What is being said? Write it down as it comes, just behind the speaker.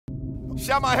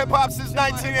Shout my hip hop since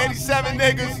 1987,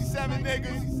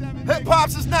 niggas. Hip hop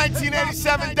since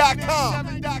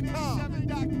 1987.com.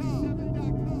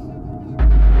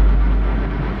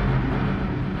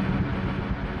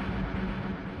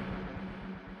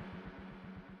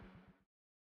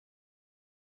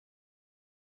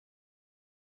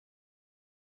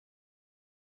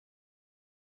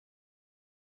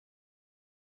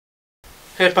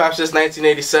 Hip hop since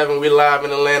 1987. We live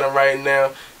in Atlanta right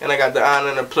now, and I got the honor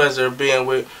and the pleasure of being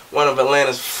with one of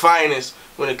Atlanta's finest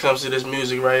when it comes to this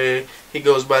music right here. He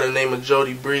goes by the name of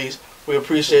Jody Breeze. We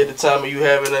appreciate the time of you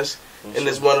having us in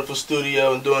this wonderful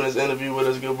studio and doing this interview with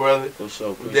us, good brother. For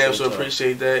sure. Damn sure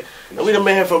appreciate that. And we done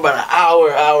been here for about an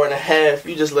hour, hour and a half.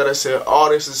 You just let us hear all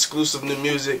this exclusive new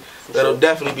music that'll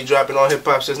definitely be dropping on Hip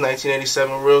Hop since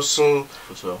 1987 real soon.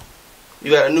 For sure. You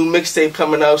got a new mixtape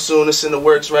coming out soon. It's in the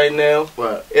works right now.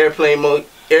 Right. Airplane mode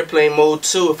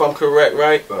 2, if I'm correct,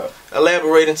 right? Right.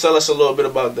 Elaborate and tell us a little bit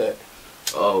about that.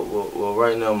 Oh well,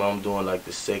 right now I'm doing like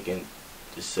the second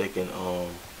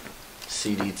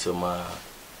CD to my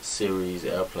series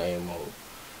Airplane Mode,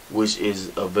 which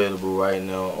is available right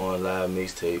now on Live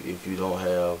Mixtape. If you don't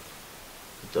have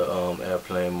the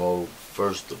Airplane Mode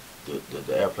first,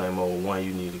 the Airplane Mode 1,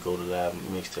 you need to go to Live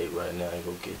Mixtape right now and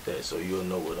go get that, so you'll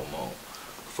know what I'm on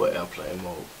for Airplane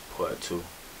Mode Part 2.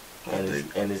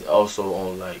 And it's also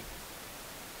on like,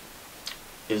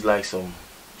 it's like some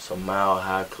Mile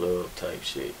High Club type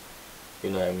shit.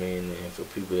 You know what I mean? And for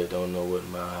people that don't know what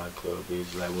Mile High Club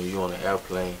is, like when you're on an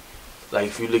airplane, like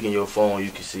if you look in your phone,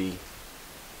 you can see,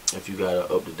 if you got an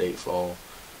up-to-date phone,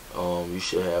 you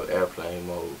should have Airplane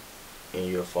Mode in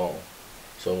your phone.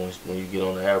 So when you get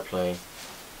on the airplane,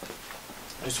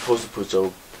 you're supposed to put your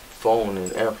phone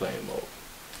in airplane mode.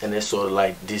 And that sort of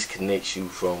like disconnects you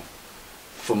from,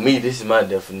 for me, this is my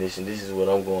definition, this is what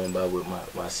I'm going by with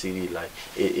my CD, like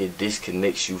it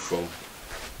disconnects you from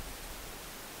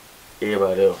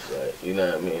everybody else, like, you know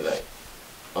what I mean? Like,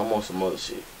 I'm on some other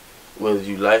shit. Whether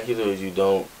you like it or you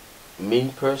don't,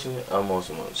 me personally, I'm on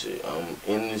some other shit. I'm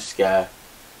in the sky.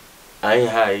 I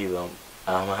ain't high either.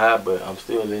 I'm high, but I'm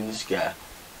still in the sky.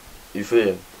 You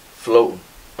feel me? Floating.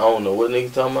 I don't know what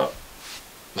niggas talking about,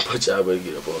 but y'all better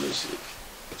get up on this shit.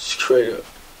 Straight up.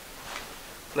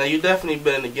 Now, you definitely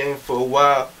been in the game for a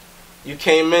while. You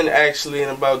came in actually in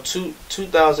about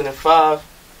 2005.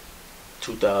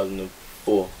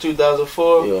 2004.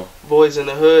 2004? Yeah. Boyz N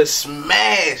Da Hood,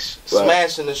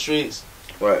 smash in the streets.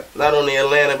 Right. Not only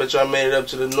Atlanta, but y'all made it up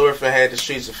to the north and had the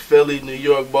streets of Philly, New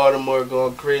York, Baltimore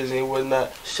going crazy and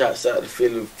whatnot. Shots out to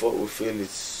Philly, fuck with Philly,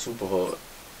 super hard.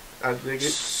 I dig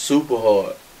it. Super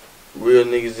hard. Real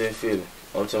niggas in Philly.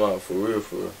 I'm talking about for real,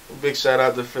 for real. Big shout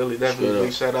out to Philly, definitely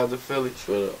big shout out to Philly.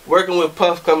 Straight up. Working with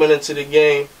Puff coming into the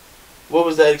game, what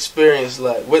was that experience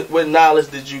like? What knowledge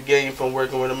did you gain from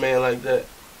working with a man like that?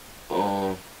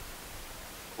 Well,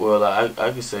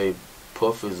 I could say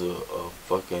Puff is a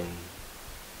fucking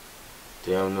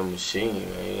damn the machine,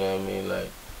 man. You know what I mean? Like,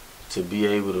 to be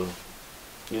able to,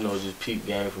 you know, just peep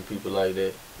game from people like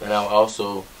that. And I'm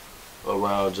also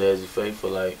around Jazzy Faye for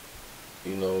like,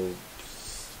 you know,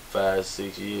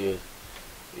 5-6 years,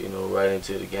 you know, right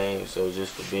into the game. So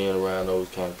just for being around those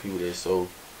kind of people that's so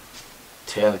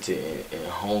talented and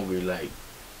hungry, like,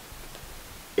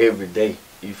 every day,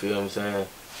 you feel what I'm saying?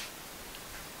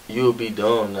 You'll be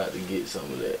dumb not to get some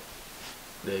of that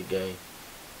game.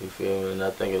 You feel me? And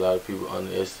I think a lot of people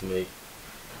underestimate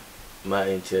my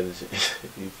intelligence.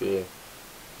 You feel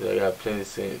me? I got plenty of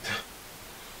sense.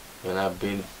 And I've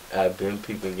been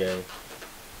peeping game.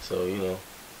 So, you know,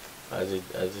 I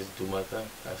just do my thing.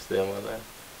 I stay on my lane.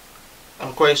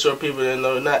 I'm quite sure people didn't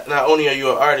know, not only are you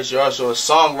an artist, you're also a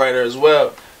songwriter as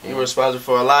well. You're responsible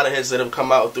for a lot of hits that have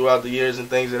come out throughout the years and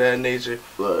things of that nature.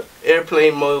 Right.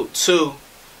 Airplane Mode 2,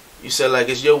 you said like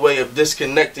it's your way of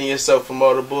disconnecting yourself from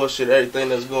all the bullshit, everything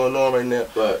that's going on right now.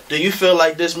 Right. Do you feel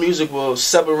like this music will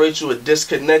separate you or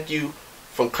disconnect you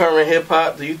from current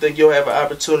hip-hop? Do you think you'll have an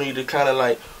opportunity to kind of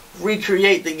like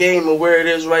recreate the game and where it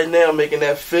is right now, making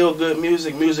that feel-good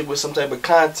music with some type of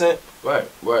content? Right.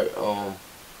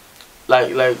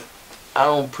 Like I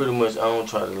don't try to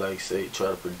like try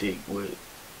to predict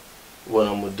what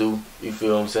I'm gonna do. You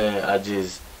feel what I'm saying?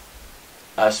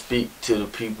 I speak to the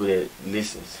people that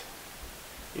listens.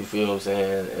 You feel what I'm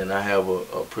saying? And I have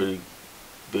a pretty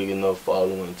big enough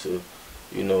following to,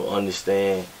 you know,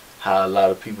 understand how a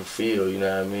lot of people feel, you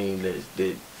know what I mean,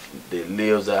 that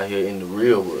lives out here in the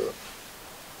real world.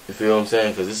 You feel what I'm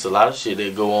saying? Because it's a lot of shit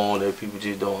that go on that people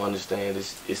just don't understand.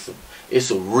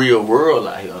 It's a real world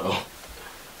out here, though.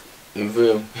 You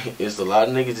feel me? It's a lot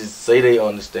of niggas just say they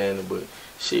understand it, but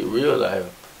shit real out here.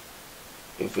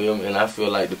 You feel me? And I feel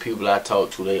like the people I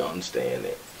talk to, they understand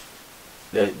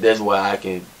that. That's why I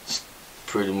can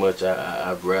pretty much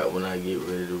I rap when I get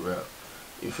ready to rap.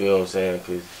 You feel what I'm saying?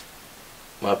 Cause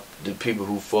the people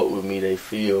who fuck with me, they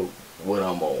feel what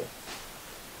I'm on.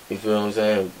 You feel what I'm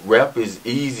saying? Rap is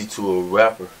easy to a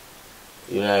rapper.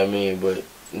 You know what I mean? But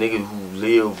niggas who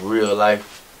live real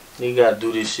life, nigga gotta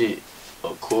do this shit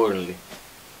accordingly.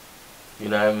 You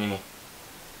know what I mean?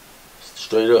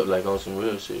 Straight up, like on some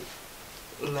real shit.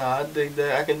 Nah, I dig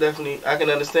that. I can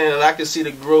understand, and I can see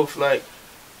the growth, like,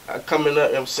 coming up. You know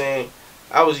what I'm saying,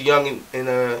 I was young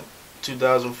in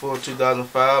 2004,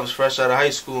 2005. I was fresh out of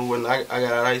high school when I got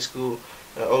out of high school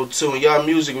in 02. And y'all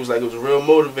music was like, it was real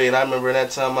motivating. I remember in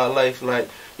that time of my life, like,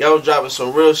 y'all was dropping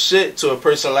some real shit to a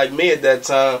person like me at that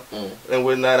time and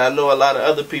whatnot. I know a lot of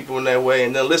other people in that way.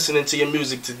 And then listening to your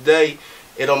music today,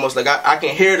 it almost like I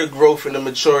can hear the growth and the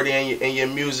maturity in your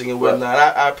music and whatnot.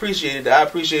 Right. I appreciated that. I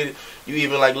appreciated you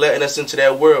even like letting us into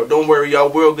that world. Don't worry, y'all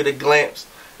will get a glimpse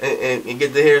and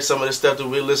get to hear some of the stuff that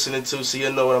we're listening to, so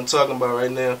you know what I'm talking about right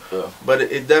now. Yeah. But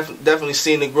it definitely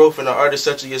seen the growth in an artist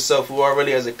such as yourself who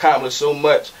already has accomplished so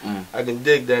much. I can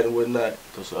dig that and whatnot.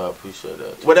 That's why I appreciate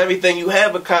that. With everything you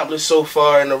have accomplished so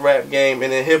far in the rap game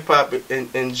and in hip hop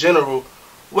in general,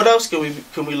 what else can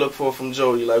we look for from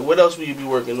Jody? Like, what else will you be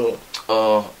working on?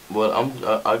 Well,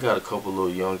 I got a couple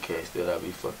little young cats that I be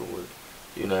fucking with.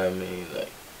 You know what I mean?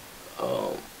 Like,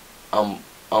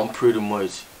 I'm pretty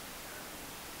much.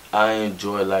 I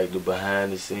enjoy like the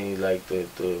behind the scenes, like the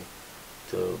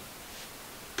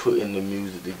putting the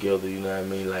music together. You know what I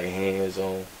mean? Like hands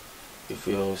on. You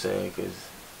feel what I'm saying? Cause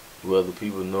whether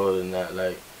people know it or not,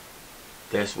 like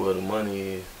that's where the money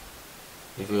is.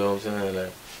 You feel what I'm saying?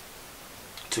 Like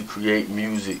to create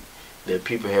music that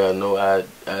people have no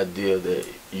idea that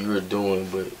you're doing,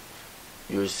 but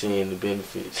you're seeing the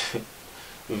benefits.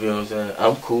 You feel what I'm saying?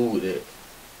 I'm cool with that.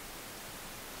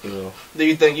 You know. Do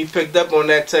you think you picked up on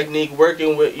that technique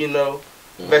working with, you know,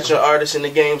 veteran artists in the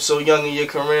game so young in your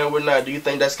career and whatnot? Do you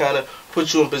think that's kind of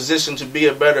put you in position to be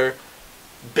a better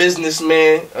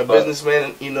businessman,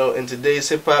 you know, in today's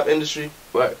hip hop industry?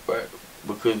 Right.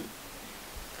 Because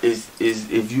it's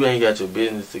if you ain't got your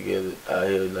business together out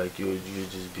here, like you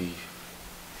just be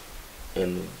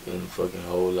in a fucking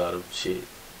whole lot of shit.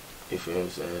 You feel what I'm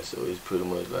saying? So it's pretty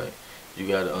much like you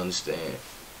gotta understand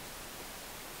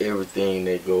everything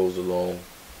that goes along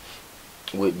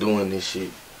with doing this shit,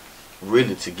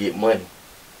 really to get money,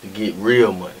 to get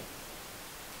real money.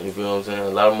 You feel what I'm saying? A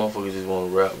lot of motherfuckers just want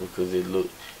to rap because it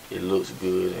looks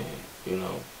good and, you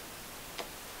know,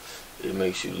 it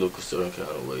makes you look a certain kind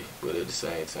of way. But at the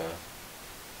same time,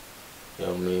 you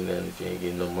know what I mean? And if you ain't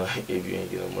getting no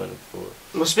money, for it.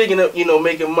 Well, speaking of, you know,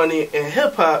 making money in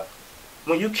hip hop,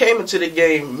 when you came into the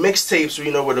game, mixtapes,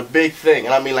 you know, were the big thing.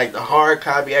 And I mean, like, the hard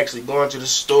copy, actually going to the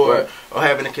store or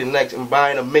having to connect and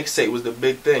buying a mixtape was the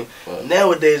big thing. Right.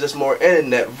 Nowadays, it's more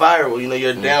internet, viral. You know,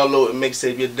 you're downloading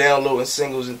mixtape, you're downloading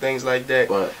singles and things like that.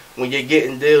 Right. When you're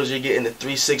getting deals, you're getting the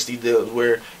 360 deals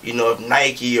where, you know, if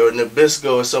Nike or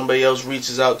Nabisco or somebody else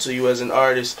reaches out to you as an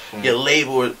artist, your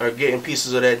label are getting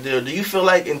pieces of that deal. Do you feel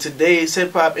like in today's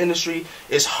hip-hop industry,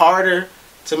 it's harder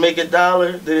to make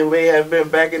 $1 than it may have been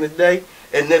back in the day?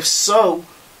 And if so,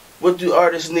 what do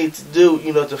artists need to do,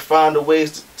 you know, to find a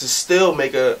ways to still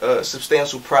make a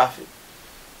substantial profit?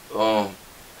 I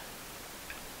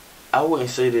wouldn't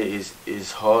say that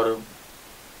it's harder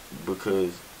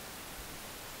because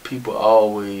people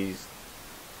always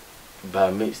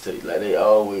buy mixtapes. Like, they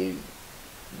always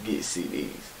get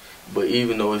CDs. But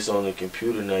even though it's on the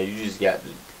computer now, you just got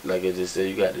to, like I just said,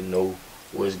 you got to know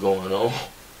what's going on.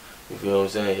 You feel what I'm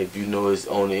saying? If you know it's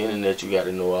on the internet, you got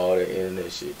to know all that internet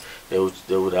shit. That's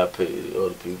what I pay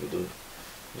other people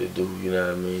to do. You know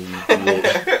what I mean?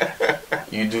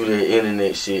 You do that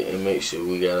internet shit and make sure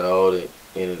we got all that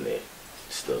internet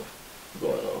stuff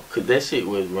going on. Cause that shit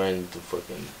was running the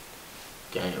fucking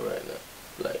game right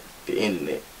now. Like the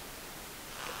internet.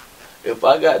 If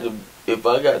I got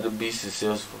to be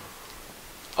successful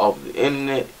off the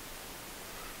internet,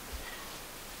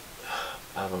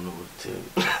 I don't know what to tell you.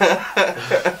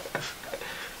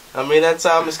 I mean, that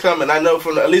time is coming. I know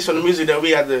at least from the music that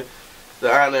we had the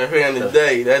honor of hearing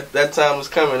today, that time was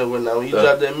coming and whatnot. When you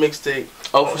dropped that mixtape, hip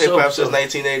hop since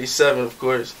 1987, of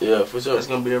course. Yeah, for sure. That's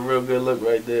gonna be a real good look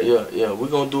right there. Yeah, we're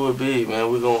gonna do it big, man.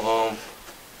 We're gonna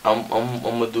I'm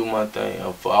gonna do my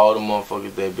thing for all the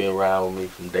motherfuckers that been around with me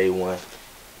from day one.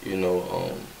 You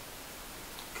know,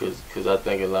 cause I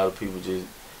think a lot of people just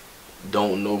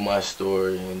don't know my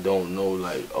story and don't know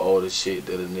like all the shit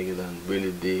that a nigga done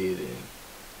really did and,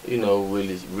 you know,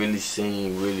 really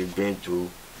seen, really been through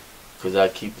Cause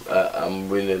I'm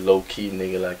really a low key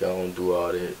nigga. Like I don't do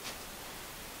all that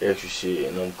extra shit,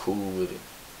 and I'm cool with it.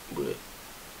 But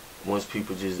once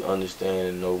people just understand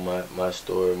and know my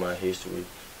story, my history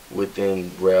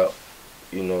within rap,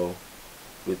 you know,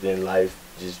 within life,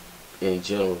 just in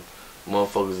general,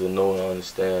 motherfuckers will know and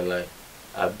understand. Like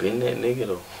I've been that nigga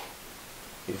though.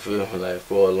 You feel me? Like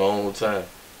for a long time,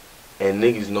 and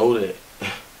niggas know that.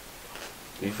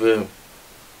 You feel me?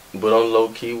 But I'm low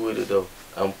key with it though.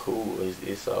 I'm cool.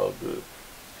 It's all good.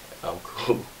 I'm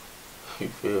cool. You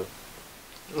feel?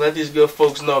 Let these good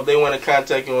folks know if they want to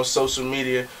contact you on social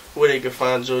media, where they can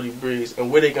find Jody Breeze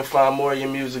and where they can find more of your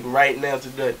music right now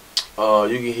today. You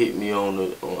can hit me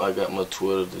on I got my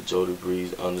Twitter, the Jody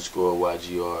Breeze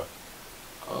 _YGR.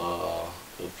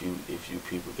 If you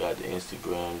people got the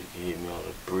Instagram, you can hit me on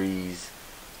the Breeze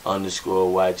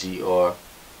 _YGR.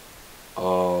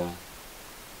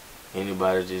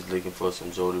 Anybody just looking for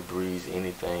some Jody Breeze,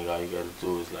 anything, all you gotta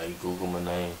do is like Google my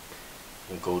name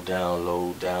and go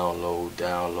download,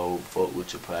 fuck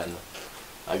with your partner.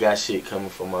 I got shit coming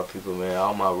from my people, man.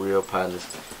 All my real partners,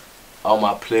 all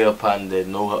my player partners that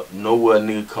know where a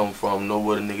nigga come from, know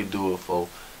what a nigga do it for.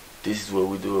 This is what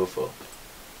we do it for.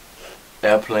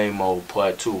 Airplane Mode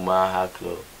Part 2, Mile High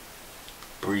Club.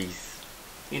 Breeze.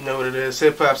 You know what it is.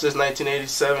 Hip hop since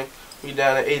 1987. We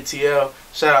down at ATL.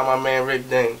 Shout out my man Rick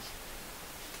Dames.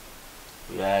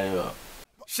 We out here.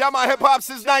 Shout my hip hop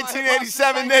since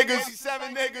 1987 niggas.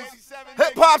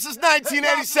 Hip hop since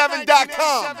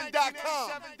 1987.com.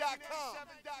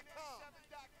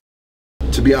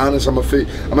 To be honest, I'm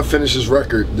gonna finish this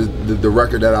record, the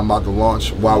record that I'm about to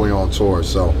launch while we're on tour.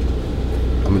 So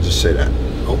I'm gonna just say that.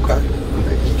 Okay.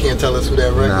 You can't tell us who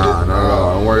that record is? Nah,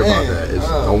 no, don't worry about that.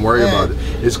 Don't worry about it.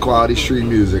 It's quality street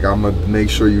music. I'm gonna make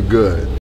sure you're good.